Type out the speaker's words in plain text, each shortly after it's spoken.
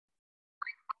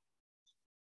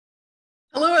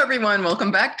everyone.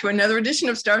 Welcome back to another edition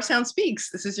of Star Sound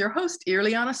Speaks. This is your host,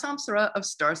 Irliana Samsara of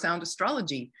Star Sound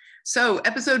Astrology. So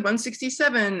episode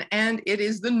 167, and it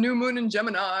is the new moon in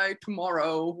Gemini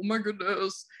tomorrow. Oh my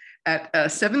goodness. At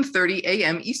 7:30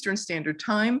 a.m. Eastern Standard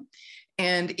Time.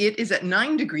 And it is at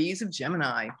 9 degrees of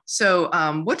Gemini. So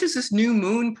what does this new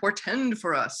moon portend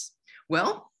for us?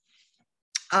 Well,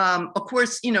 of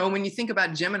course, you know, when you think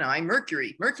about Gemini,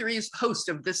 Mercury is host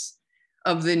of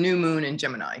the new moon in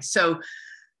Gemini. So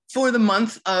for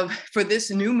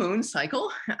this new moon cycle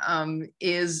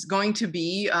is going to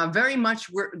be very much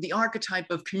the archetype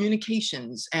of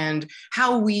communications and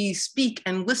how we speak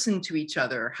and listen to each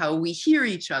other, how we hear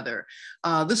each other,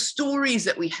 the stories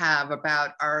that we have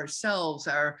about ourselves,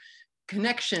 our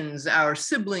connections, our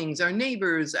siblings, our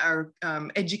neighbors, our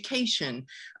education,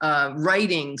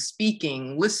 writing,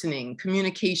 speaking, listening,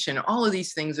 communication. All of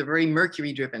these things are very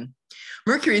Mercury driven.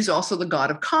 Mercury is also the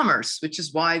god of commerce, which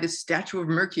is why the statue of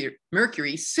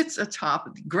Mercury sits atop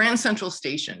Grand Central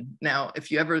Station. Now,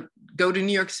 if you ever go to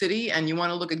New York City and you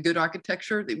want to look at good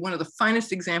architecture, one of the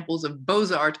finest examples of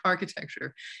Beaux-Arts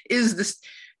architecture is this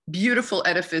beautiful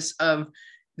edifice of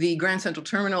the Grand Central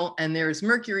Terminal, and there's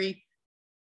Mercury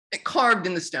carved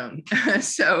in the stone.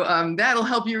 So that'll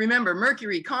help you remember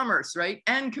Mercury, commerce, right?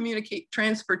 And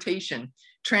transportation,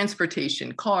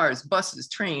 cars, buses,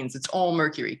 trains, it's all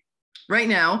Mercury. Right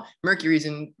now, Mercury is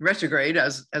in retrograde,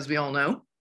 as we all know.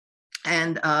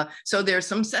 And so there's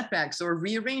some setbacks or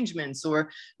rearrangements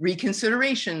or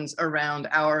reconsiderations around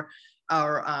our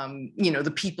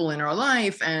the people in our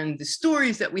life and the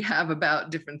stories that we have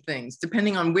about different things.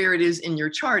 Depending on where it is in your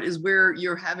chart is where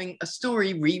you're having a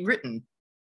story rewritten.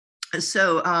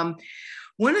 So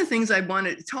one of the things I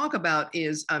wanted to talk about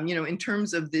is, in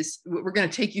terms of this, we're going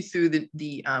to take you through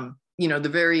the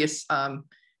various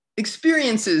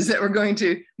experiences that we're going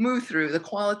to move through, the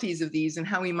qualities of these and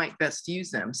how we might best use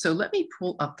them. So let me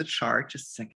pull up the chart just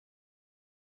a second.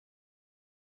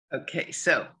 Okay,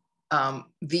 so I'm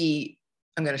going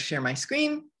to share my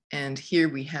screen, and here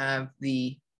we have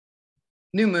the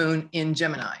new moon in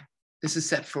Gemini. This is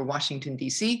set for Washington,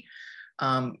 D.C.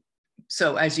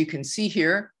 So as you can see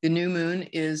here, the new moon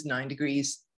is 9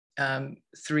 degrees,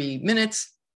 3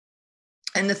 minutes.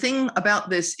 And the thing about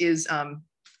this is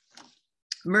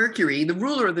Mercury, the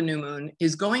ruler of the new moon,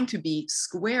 is going to be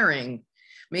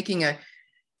making a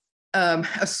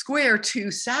square to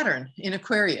Saturn in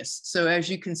Aquarius. So as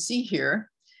you can see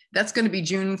here, that's going to be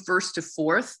June 1st to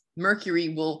 4th. Mercury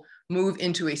will move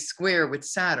into a square with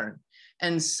Saturn.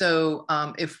 And so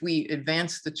if we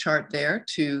advance the chart there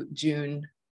to June,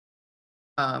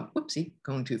 whoopsie,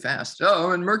 going too fast.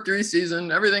 Oh, in Mercury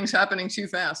season, everything's happening too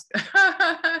fast.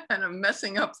 And I'm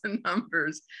messing up the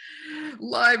numbers.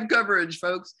 Live coverage,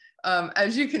 folks.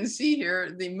 As you can see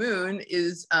here, the moon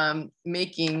is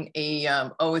making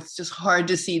a, it's just hard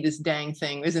to see this dang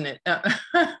thing, isn't it?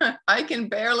 I can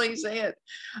barely say it.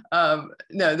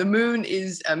 No, the moon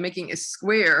is making a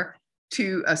square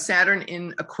to Saturn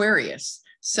in Aquarius.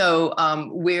 So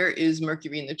where is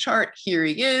Mercury in the chart? Here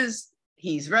he is.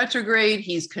 He's retrograde,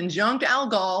 he's conjunct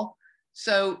Algol.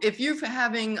 So if you're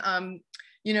having,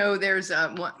 there's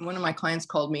one of my clients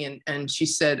called me and she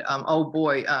said, oh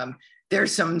boy,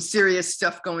 there's some serious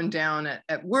stuff going down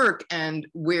at work. And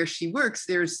where she works,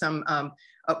 there's some,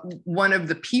 one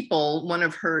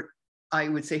of her, I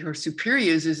would say her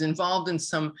superiors is involved in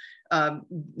some,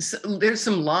 there's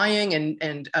some lying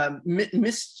and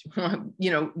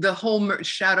the whole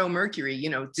shadow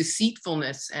Mercury,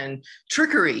 deceitfulness and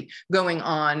trickery going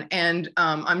on. And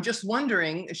I'm just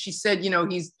wondering, she said,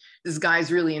 this guy's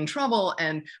really in trouble.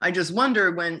 And I just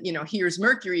wonder when, here's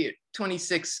Mercury at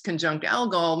 26 conjunct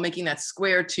Algol, making that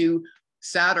square to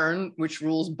Saturn, which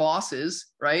rules bosses,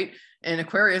 right? And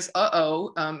Aquarius,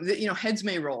 heads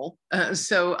may roll. But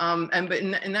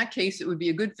in that case, it would be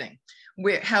a good thing.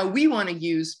 How we want to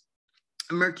use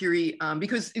Mercury,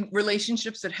 because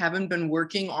relationships that haven't been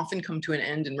working often come to an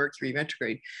end in Mercury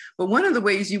retrograde. But one of the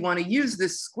ways you want to use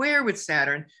this square with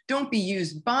Saturn, don't be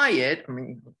used by it,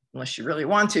 unless you really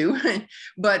want to,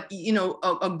 but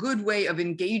a good way of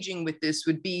engaging with this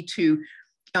would be to,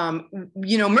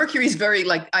 Mercury's very,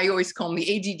 like, I always call him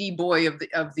the ADD boy of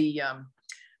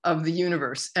the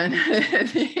universe, and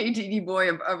the ADD boy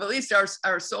of at least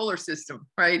our solar system,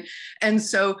 right? And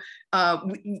so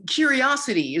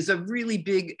curiosity is a really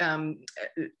big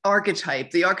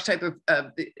archetype, the archetype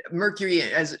of Mercury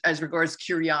as regards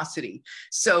curiosity.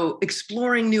 So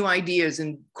exploring new ideas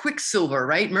and quicksilver,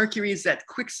 right? Mercury is that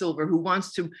quicksilver who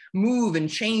wants to move and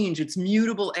change. It's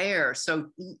mutable air. So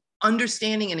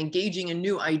understanding and engaging in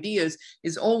new ideas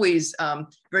is always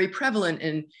very prevalent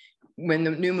in when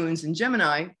the new moon's in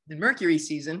Gemini, the Mercury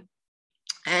season.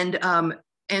 And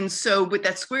so with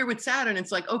that square with Saturn,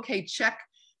 it's like, okay, check.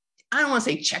 I don't want to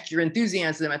say check your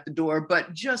enthusiasm at the door,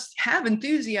 but just have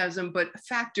enthusiasm, but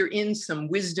factor in some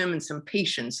wisdom and some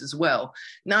patience as well.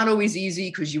 Not always easy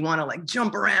because you want to like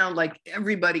jump around like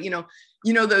everybody, you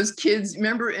know those kids,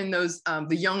 remember in those,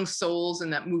 the young souls in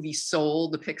that movie Soul,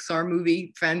 the Pixar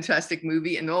movie, fantastic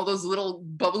movie, and all those little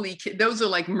bubbly kids, those are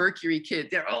like Mercury kids.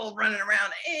 They're all running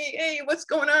around, hey, what's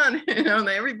going on?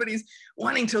 Everybody's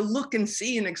wanting to look and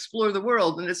see and explore the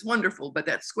world, and it's wonderful. But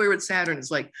that square with Saturn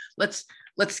is like, let's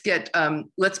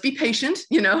be patient.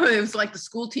 It was like the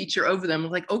school teacher over them,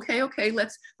 like, okay,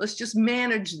 let's just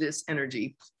manage this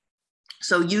energy.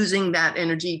 So using that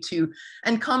energy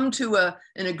and come to an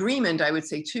agreement, I would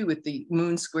say too, with the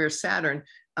moon square Saturn,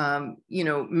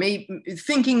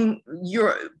 thinking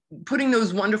you're putting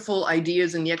those wonderful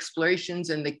ideas and the explorations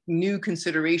and the new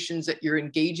considerations that you're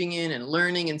engaging in and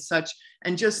learning and such,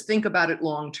 and just think about it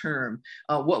long-term.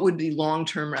 What would the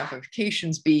long-term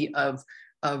ramifications be of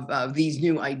these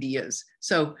new ideas?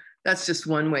 So that's just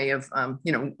one way of,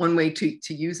 one way to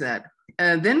use that.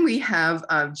 Then we have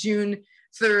June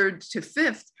 3rd to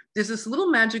 5th. There's this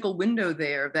little magical window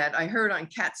there that I heard on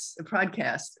Kat's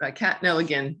podcast, Kat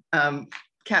Nelligan,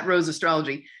 Kat Rose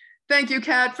Astrology. Thank you,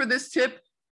 Kat, for this tip,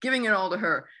 giving it all to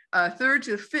her. 3rd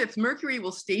to 5th, Mercury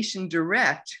will station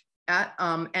direct at,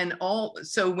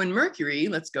 so when Mercury,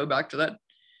 let's go back to that.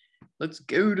 Let's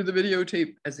go to the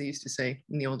videotape, as they used to say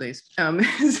in the old days. So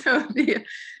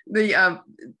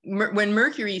when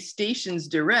Mercury stations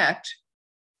direct,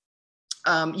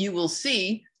 you will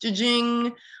see,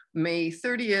 jing, May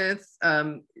 30th,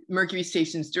 Mercury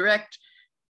stations direct.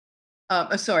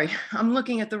 Sorry, I'm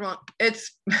looking at the wrong,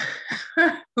 it's,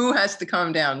 who has to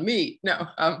calm down? Me, no.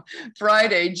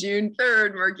 Friday, June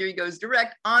 3rd, Mercury goes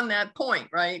direct on that point,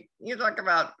 right? You talk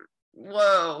about,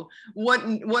 whoa,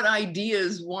 what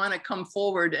ideas want to come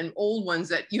forward, and old ones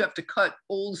that you have to cut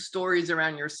old stories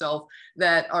around yourself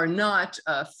that are not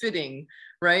fitting,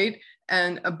 right?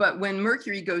 But when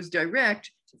Mercury goes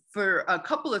direct, for a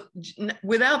couple of,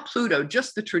 without Pluto,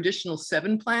 just the traditional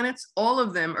 7 planets, all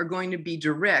of them are going to be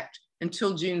direct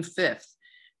until June 5th,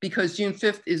 because June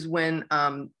 5th is when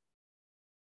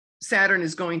Saturn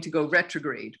is going to go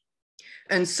retrograde.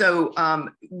 And so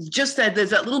just that there's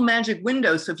that little magic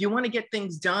window. So if you want to get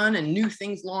things done and new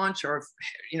things launch, or,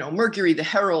 Mercury, the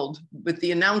herald, with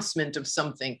the announcement of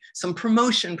something, some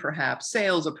promotion, perhaps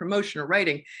sales or promotion or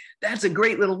writing, that's a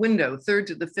great little window, 3rd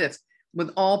to the 5th,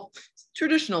 with all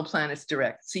traditional planets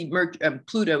direct. See,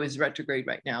 Pluto is retrograde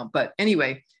right now. But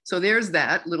anyway, so there's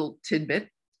that little tidbit.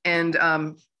 And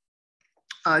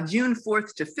June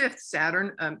 4th to 5th,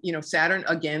 Saturn, Saturn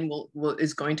again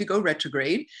is going to go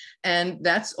retrograde. And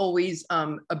that's always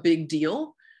a big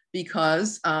deal,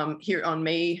 because here on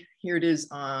May, here it is,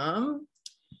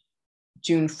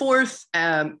 June 4th,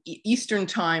 Eastern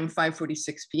time,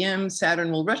 5:46 p.m.,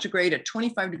 Saturn will retrograde at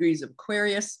 25 degrees of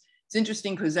Aquarius. It's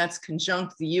interesting because that's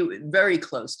conjunct very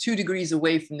close, 2 degrees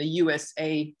away from the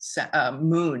USA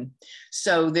moon.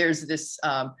 So there's this,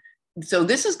 so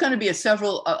this is going to be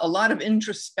a lot of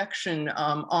introspection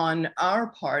on our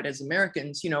part as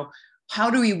Americans. How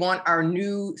do I want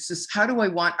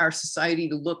our society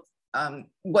to look?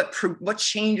 What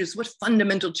changes, what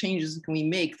fundamental changes can we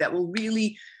make that will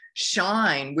really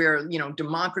shine, where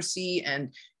democracy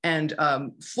and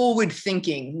forward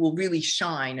thinking will really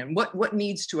shine, and what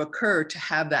needs to occur to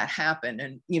have that happen,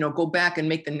 and go back and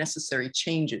make the necessary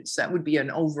changes. That would be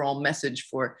an overall message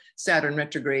for Saturn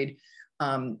retrograde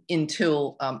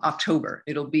until October.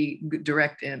 It'll be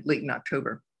direct late in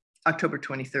October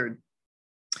 23rd.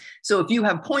 So if you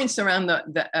have points around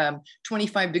the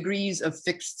 25 degrees of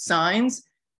fixed signs,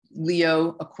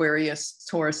 Leo, Aquarius,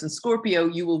 Taurus, and Scorpio,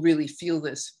 you will really feel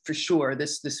this for sure.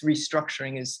 This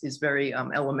restructuring is very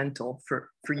elemental for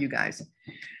you guys.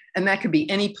 And that could be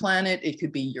any planet. It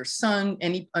could be your sun,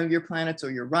 any of your planets,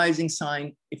 or your rising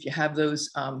sign. If you have those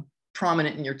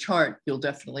prominent in your chart, you'll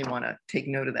definitely want to take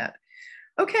note of that.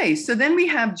 Okay, so then we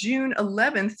have June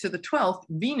 11th to the 12th,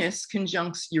 Venus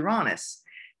conjuncts Uranus.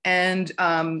 And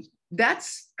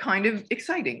that's kind of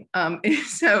exciting.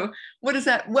 So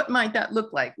what might that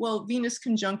look like? Well, Venus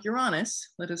conjunct Uranus,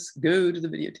 let us go to the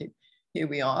videotape. Here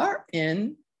we are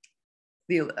in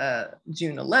the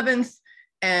June 11th.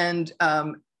 And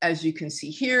as you can see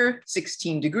here,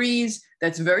 16 degrees,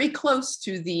 that's very close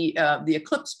to the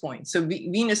eclipse point. So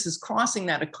Venus is crossing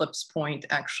that eclipse point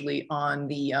actually on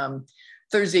the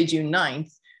Thursday, June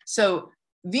 9th. So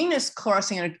Venus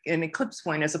crossing an eclipse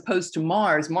point, as opposed to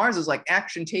Mars. Mars is like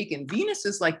action taken. Venus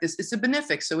is like this, it's a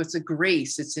benefic, so it's a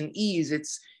grace, it's an ease,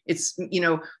 it's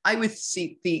I would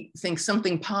think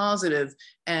something positive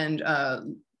and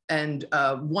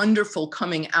wonderful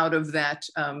coming out of that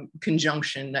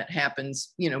conjunction that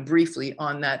happens, briefly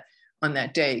on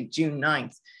that day, June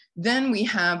 9th. Then we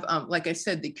have, like I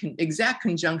said, the exact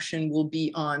conjunction will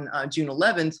be on June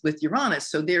 11th with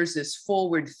Uranus. So there's this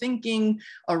forward thinking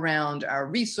around our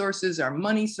resources, our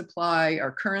money supply,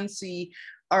 our currency,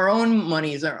 our own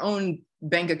monies, our own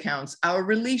bank accounts, our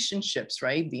relationships,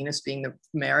 right? Venus being the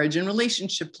marriage and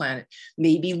relationship planet,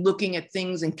 maybe looking at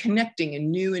things and connecting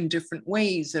in new and different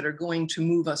ways that are going to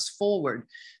move us forward.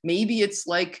 Maybe it's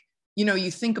like,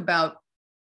 you think about,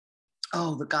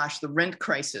 the rent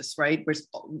crisis, right?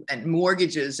 And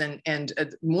mortgages and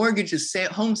mortgages,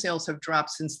 home sales have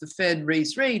dropped since the Fed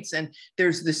raised rates. And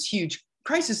there's this huge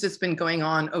crisis that's been going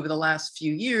on over the last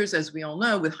few years, as we all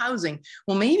know, with housing.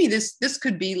 Well, maybe this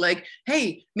could be like,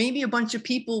 hey, maybe a bunch of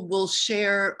people will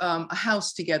share a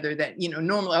house together that,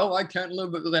 normally, I can't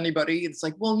live with anybody. It's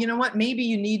like, well, you know what? Maybe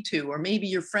you need to, or maybe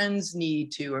your friends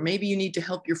need to, or maybe you need to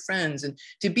help your friends and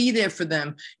to be there for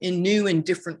them in new and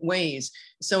different ways.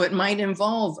 So it might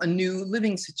involve a new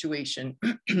living situation,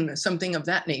 something of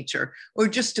that nature, or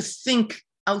just to think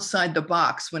outside the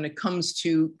box when it comes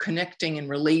to connecting and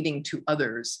relating to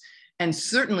others, and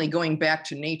certainly going back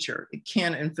to nature. It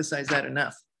can't emphasize that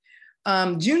enough.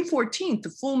 June 14th,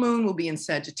 the full moon will be in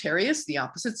Sagittarius, the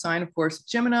opposite sign, of course,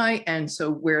 Gemini. And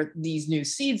so where these new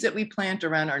seeds that we plant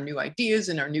around our new ideas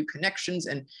and our new connections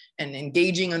and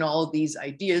engaging in all of these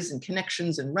ideas and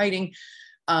connections and writing,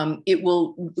 it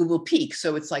will peak.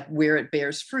 So it's like where it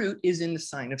bears fruit is in the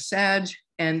sign of Sag.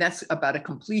 And that's about a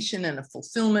completion and a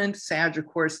fulfillment. Sag, of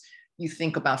course, you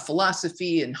think about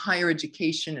philosophy and higher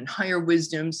education and higher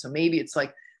wisdom. So maybe it's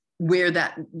like where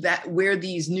where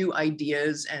these new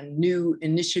ideas and new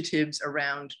initiatives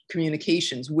around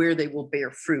communications, where they will bear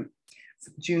fruit.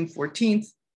 June 14th.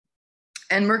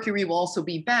 And Mercury will also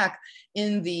be back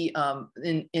in the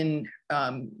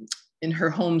in her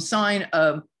home sign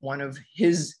of one of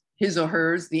his or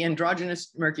hers, the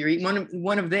androgynous Mercury,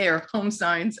 one of their home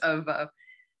signs of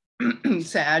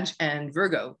Sag and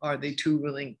Virgo are the two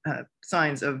ruling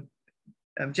signs of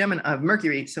Gemini, of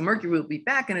Mercury. So Mercury will be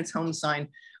back in its home sign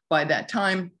by that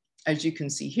time. As you can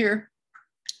see here,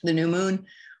 the new moon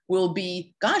will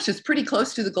be, it's pretty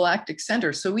close to the galactic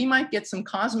center. So we might get some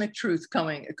cosmic truth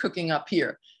cooking up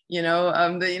here.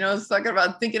 It's talking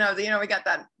about thinking of, we got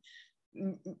that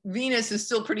Venus is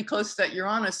still pretty close to that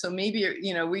Uranus. So maybe,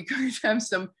 we could have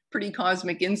some pretty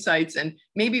cosmic insights, and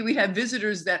maybe we have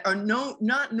visitors that are not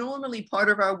normally part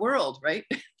of our world, right?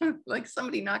 Like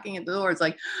somebody knocking at the door, it's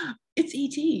like, it's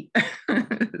ET.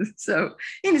 So,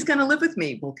 and he's gonna live with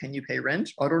me. Well, can you pay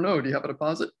rent? I don't know. Do you have a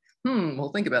deposit?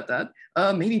 We'll think about that.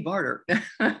 Maybe barter.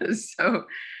 So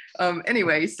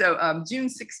anyway, so June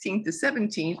 16th to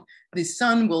 17th, the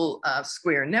sun will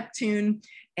square Neptune.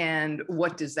 And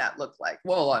what does that look like?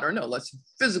 Well, I don't know. Let's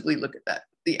physically look at that.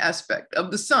 The aspect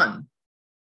of the sun.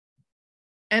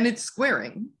 And it's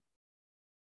squaring.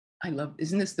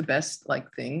 Isn't this the best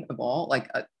thing of all? Like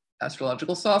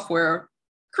astrological software,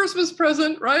 Christmas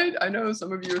present, right? I know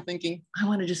some of you are thinking, I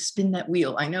want to just spin that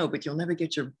wheel. I know, but you'll never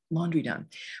get your laundry done.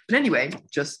 But anyway,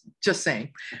 just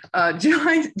saying.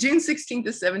 June 16th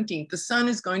to 17th, the sun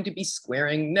is going to be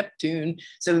squaring Neptune.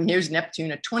 So here's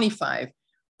Neptune at 25.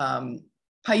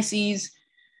 Pisces.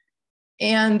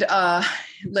 And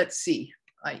let's see,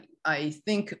 I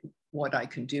think what I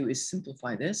can do is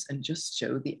simplify this and just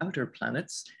show the outer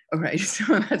planets. All right,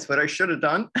 so that's what I should have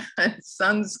done.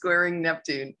 Sun squaring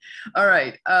Neptune. All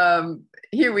right,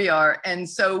 here we are. And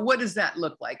so what does that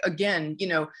look like? Again,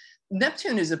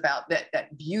 Neptune is about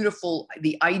that beautiful,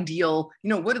 the ideal,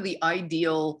 what are the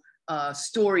ideal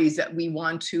stories that we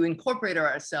want to incorporate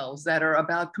ourselves that are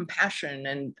about compassion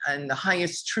and the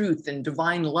highest truth and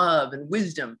divine love and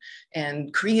wisdom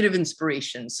and creative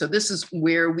inspiration. So this is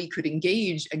where we could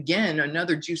engage, again,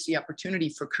 another juicy opportunity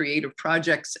for creative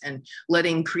projects and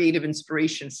letting creative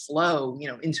inspiration flow,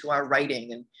 into our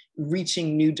writing and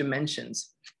reaching new dimensions.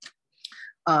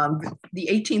 The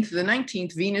 18th to the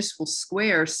 19th, Venus will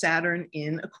square Saturn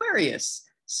in Aquarius.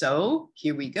 So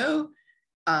here we go.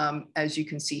 As you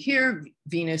can see here,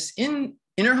 Venus in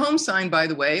her home sign, by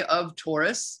the way, of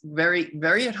Taurus, very,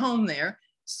 very at home there,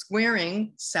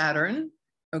 squaring Saturn,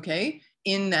 okay?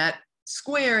 In that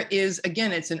square is,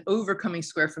 again, it's an overcoming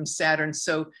square from Saturn.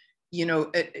 So,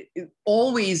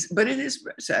 always, but it is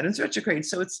Saturn's retrograde.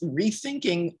 So it's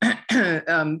rethinking,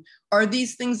 are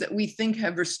these things that we think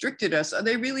have restricted us, are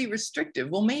they really restrictive?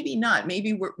 Well, maybe not.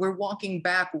 Maybe we're walking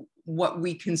back what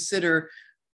we consider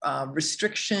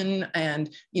restriction and,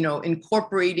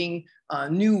 incorporating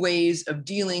new ways of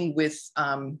dealing with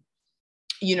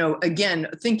you know, again,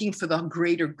 thinking for the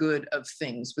greater good of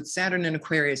things. With Saturn and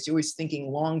Aquarius, you're always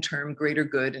thinking long-term greater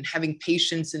good and having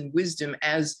patience and wisdom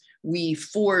as we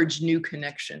forge new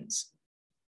connections.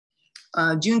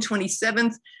 June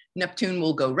 27th, Neptune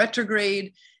will go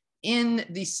retrograde in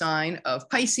the sign of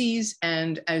Pisces.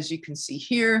 And as you can see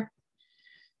here,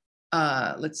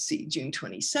 let's see, June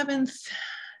 27th,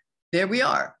 there we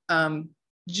are,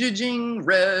 judging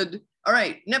red. All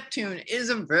right, Neptune is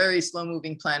a very slow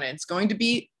moving planet. It's going to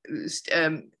be,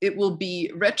 it will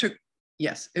be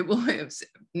yes, it will,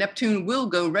 Neptune will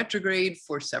go retrograde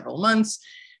for several months.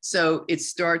 So it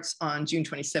starts on June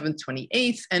 27th,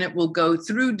 28th, and it will go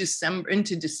through December,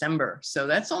 into December. So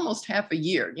that's almost half a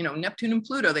year. You know, Neptune and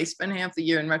Pluto, they spend half the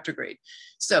year in retrograde.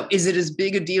 So is it as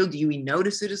big a deal? Do we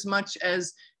notice it as much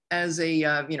as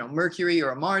a, you know, Mercury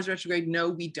or a Mars retrograde? No,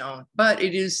 we don't. But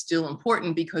it is still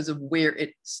important because of where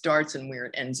it starts and where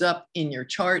it ends up in your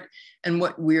chart and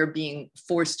what we're being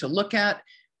forced to look at.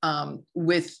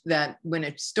 With that, when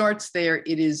it starts there,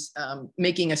 it is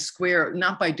making a square,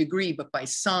 not by degree, but by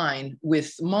sign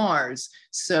with Mars.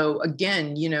 So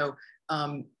again, you know,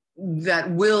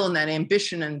 that will and that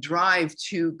ambition and drive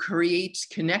to create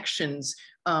connections.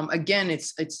 Again,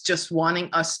 it's just wanting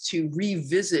us to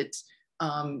revisit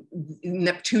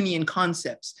Neptunian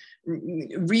concepts.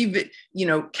 You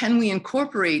know, can we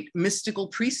incorporate mystical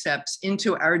precepts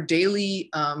into our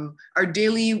daily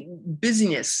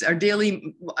busyness,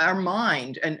 our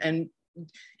mind, and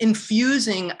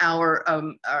infusing our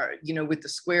you know, with the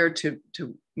square to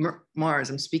Mars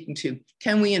I'm speaking to,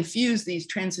 can we infuse these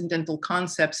transcendental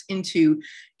concepts into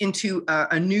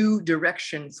a new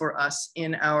direction for us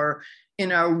in our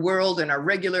world, in our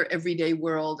regular everyday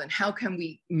world? And how can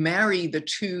we marry the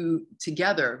two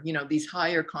together, you know, these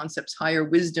higher concepts, higher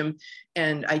wisdom?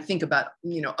 And I think about,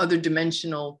 you know, other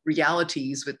dimensional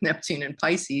realities with Neptune and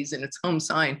Pisces in its home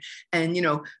sign. And, you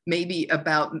know, maybe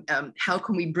about how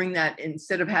can we bring that,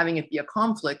 instead of having it be a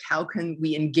conflict, how can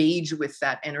we engage with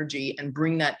that energy and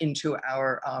bring that into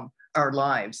our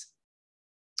lives?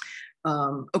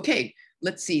 Okay.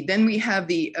 Let's see, then we have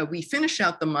the, we finish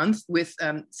out the month with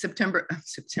September,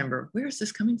 where is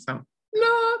this coming from?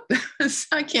 No,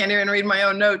 I can't even read my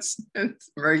own notes.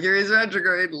 It's Mercury's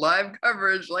retrograde, live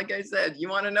coverage. Like I said, you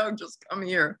want to know, just come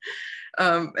here.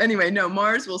 Anyway, no,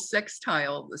 Mars will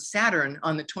sextile the Saturn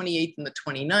on the 28th and the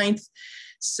 29th.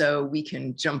 So we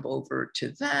can jump over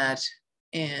to that.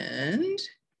 And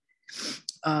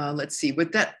let's see,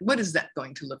 what is that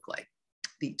going to look like?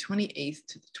 The 28th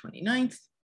to the 29th.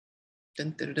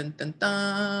 Dun, dun, dun, dun,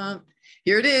 dun.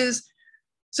 Here it is.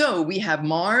 So we have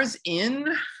Mars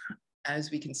in, as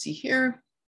we can see here,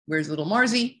 where's little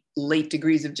Marsy? Late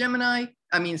degrees of Gemini.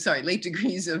 Late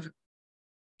degrees of,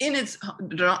 in its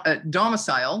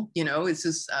domicile, you know, it's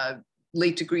this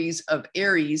late degrees of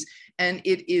Aries, and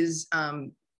it is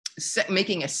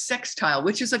making a sextile,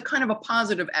 which is a kind of a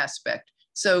positive aspect.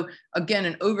 So again,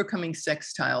 an overcoming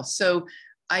sextile. So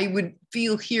I would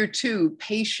feel here too,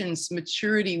 patience,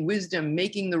 maturity, wisdom,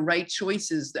 making the right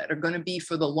choices that are going to be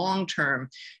for the long term,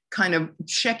 kind of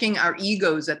checking our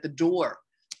egos at the door,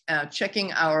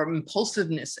 checking our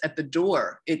impulsiveness at the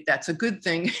door. That's a good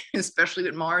thing, especially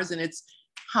with Mars, and it's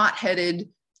hot-headed,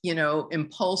 you know,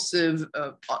 impulsive,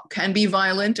 can be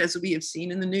violent, as we have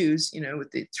seen in the news, you know, with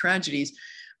the tragedies.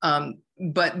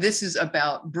 But this is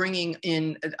about bringing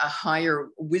in a higher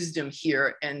wisdom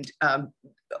here. And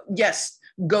yes,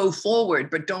 go forward,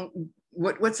 but don't,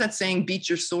 what's that saying? Beat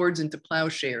your swords into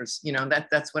plowshares. You know,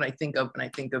 that's what I think of when I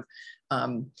think of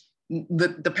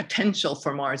the potential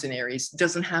for Mars in Aries. It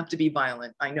doesn't have to be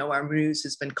violent. I know our news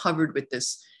has been covered with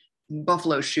this,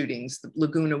 Buffalo shootings, the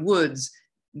Laguna Woods,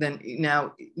 then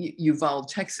now Uvalde,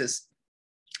 Texas.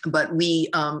 But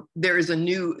there is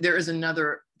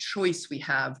another choice we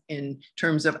have in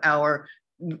terms of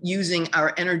using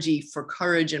our energy for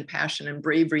courage and passion and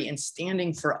bravery and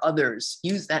standing for others.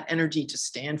 Use that energy to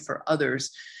stand for others.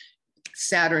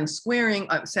 Saturn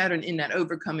in that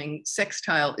overcoming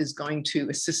sextile is going to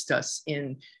assist us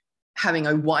in having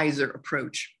a wiser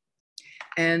approach.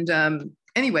 And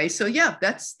anyway, so yeah,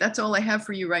 that's all I have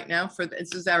for you right now.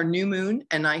 This is our new moon,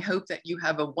 and I hope that you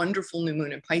have a wonderful new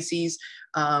moon in Pisces.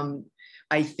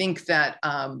 I think that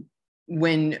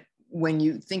when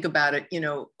you think about it, you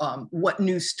know, what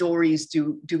new stories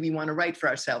do we want to write for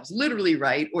ourselves, literally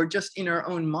write, or just in our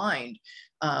own mind?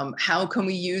 How can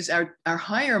we use our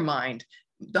higher mind?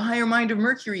 The higher mind of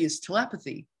Mercury is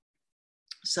telepathy.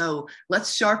 So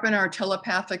let's sharpen our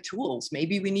telepathic tools.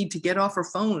 Maybe we need to get off our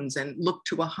phones and look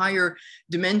to a higher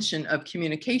dimension of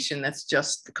communication. That's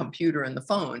just the computer and the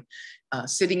phone.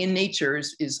 Sitting in nature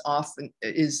is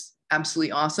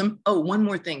absolutely awesome. Oh, one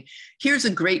more thing. Here's a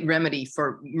great remedy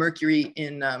for Mercury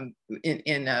when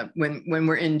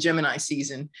we're in Gemini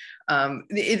season.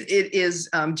 It is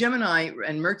Gemini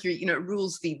and Mercury, you know, it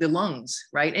rules the lungs,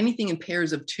 right? Anything in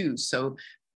pairs of two. So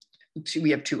we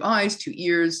have two eyes, two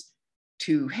ears,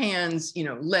 two hands, you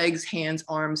know, legs, hands,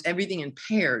 arms, everything in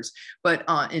pairs. But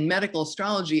in medical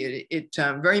astrology, it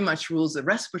very much rules the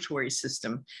respiratory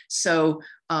system. So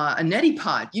a neti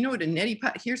pot, you know what a neti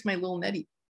pot, here's my little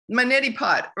my neti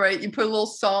pot, right? You put a little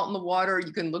salt in the water.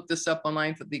 You can look this up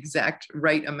online for the exact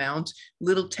right amount,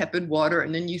 little tepid water,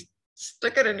 and then you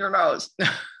stick it in your nose.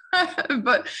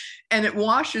 And it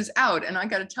washes out. And I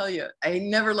got to tell you, I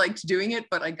never liked doing it,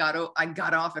 but I got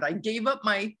off it. I gave up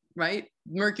my, right,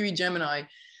 Mercury Gemini,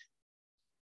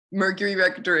 Mercury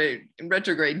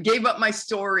retrograde, gave up my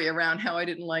story around how I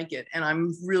didn't like it. And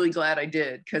I'm really glad I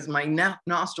did, because my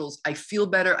nostrils, I feel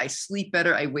better, I sleep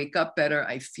better, I wake up better,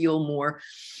 I feel more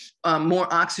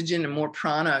oxygen and more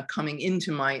prana coming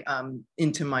into my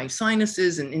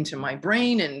sinuses and into my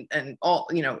brain, and all,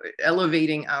 you know,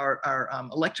 elevating our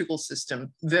electrical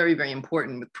system. Very, very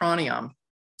important with pranayama.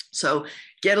 So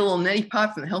get a little neti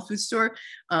pot from the health food store.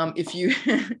 If you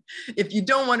if you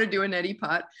don't want to do a neti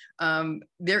pot,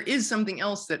 there is something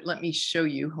else that, let me show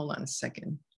you. Hold on a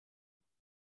second.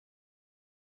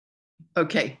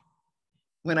 Okay.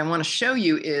 What I want to show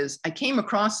you is, I came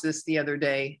across this the other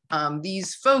day.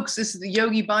 These folks, this is the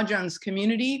Yogi Bhajan's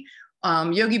community.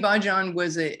 Yogi Bhajan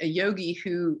was a yogi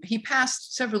who, he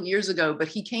passed several years ago, but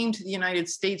he came to the United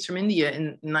States from India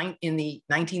in the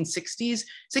 1960s,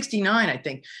 69, I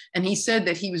think. And he said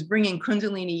that he was bringing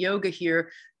Kundalini yoga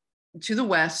here to the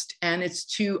West, and it's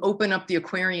to open up the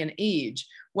Aquarian age.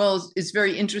 Well, it's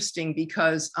very interesting,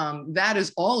 because that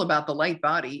is all about the light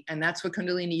body, and that's what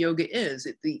Kundalini yoga is.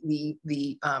 The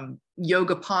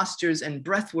yoga postures and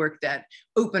breath work that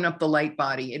open up the light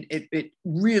body. It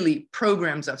really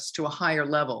programs us to a higher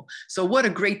level. So what a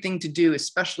great thing to do,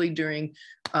 especially during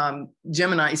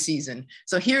Gemini season.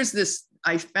 So here's this.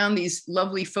 I found these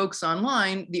lovely folks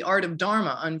online, The Art of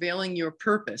Dharma, unveiling your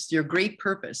purpose, your great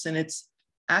purpose, and it's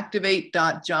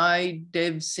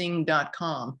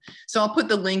activate.jaidevsingh.com. So I'll put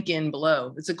the link in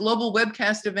below. It's a global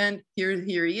webcast event. Here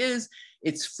he is.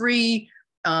 It's free.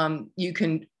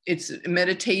 It's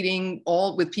meditating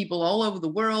with people all over the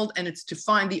world, and it's to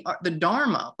find the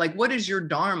Dharma. Like, what is your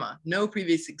Dharma? No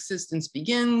previous existence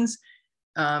begins.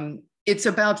 It's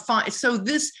about so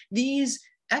these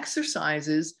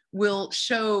exercises will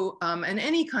show, and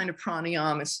any kind of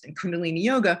pranayama and Kundalini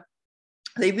yoga,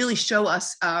 they really show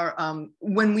us our,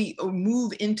 when we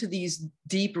move into these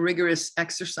deep, rigorous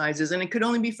exercises, and it could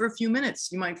only be for a few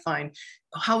minutes, you might find,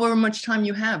 however much time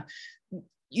you have.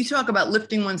 You talk about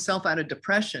lifting oneself out of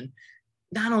depression.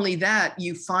 Not only that,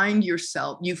 you find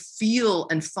yourself, you feel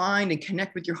and find and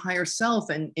connect with your higher self.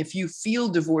 And if you feel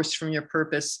divorced from your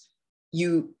purpose,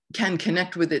 you can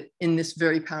connect with it in this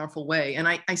very powerful way. And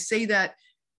I say that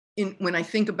when I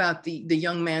think about the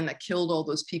young man that killed all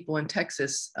those people in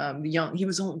Texas, he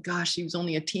was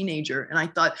only a teenager. And I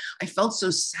felt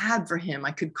so sad for him.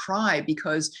 I could cry,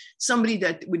 because somebody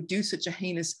that would do such a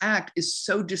heinous act is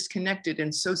so disconnected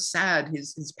and so sad.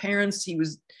 His parents, he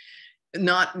was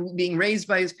not being raised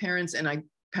by his parents. And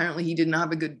apparently he didn't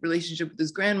have a good relationship with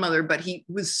his grandmother, but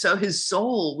his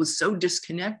soul was so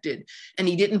disconnected, and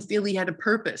he didn't feel he had a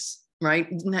purpose, right?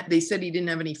 They said he didn't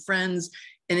have any friends.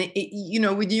 And you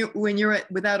know, when you're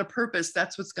without a purpose,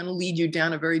 that's what's going to lead you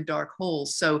down a very dark hole.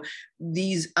 So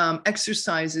these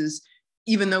exercises,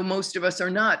 even though most of us are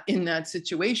not in that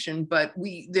situation, but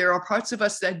there are parts of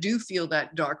us that do feel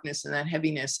that darkness and that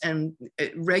heaviness, and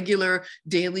regular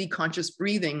daily conscious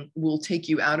breathing will take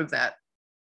you out of that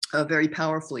very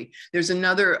powerfully. There's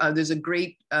a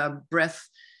great breath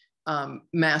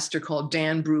master called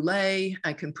Dan Brule.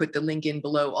 I can put the link in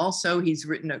below. Also, he's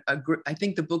written I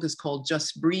think the book is called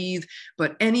Just Breathe.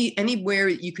 But anywhere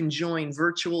you can join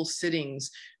virtual sittings,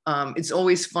 it's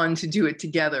always fun to do it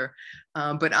together.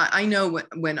 But I know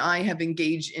when I have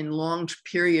engaged in long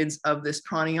periods of this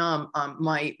pranayama,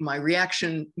 my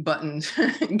reaction button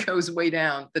goes way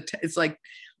down. It's like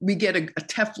we get a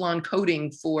Teflon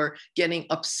coating for getting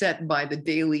upset by the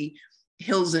daily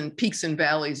hills and peaks and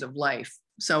valleys of life.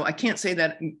 So I can't say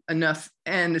that enough.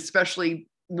 And especially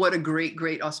what a great,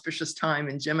 great auspicious time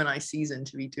in Gemini season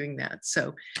to be doing that.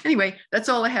 So anyway, that's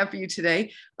all I have for you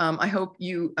today. I hope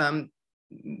you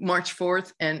march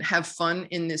forth and have fun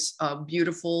in this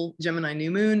beautiful Gemini new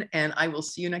moon. And I will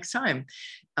see you next time.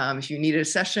 If you need a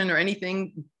session or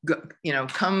anything,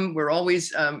 come. We're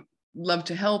always love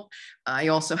to help. I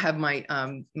also have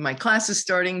my classes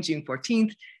starting June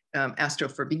 14th. Astro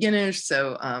for Beginners.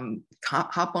 So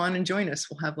hop on and join us.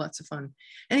 We'll have lots of fun.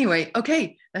 Anyway,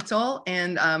 okay, that's all.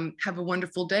 And have a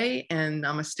wonderful day, and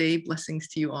namaste. Blessings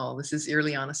to you all. This is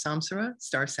Irliana Samsara,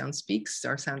 Star Sound Speaks,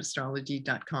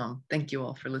 starsoundastrology.com. Thank you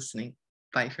all for listening.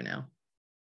 Bye for now.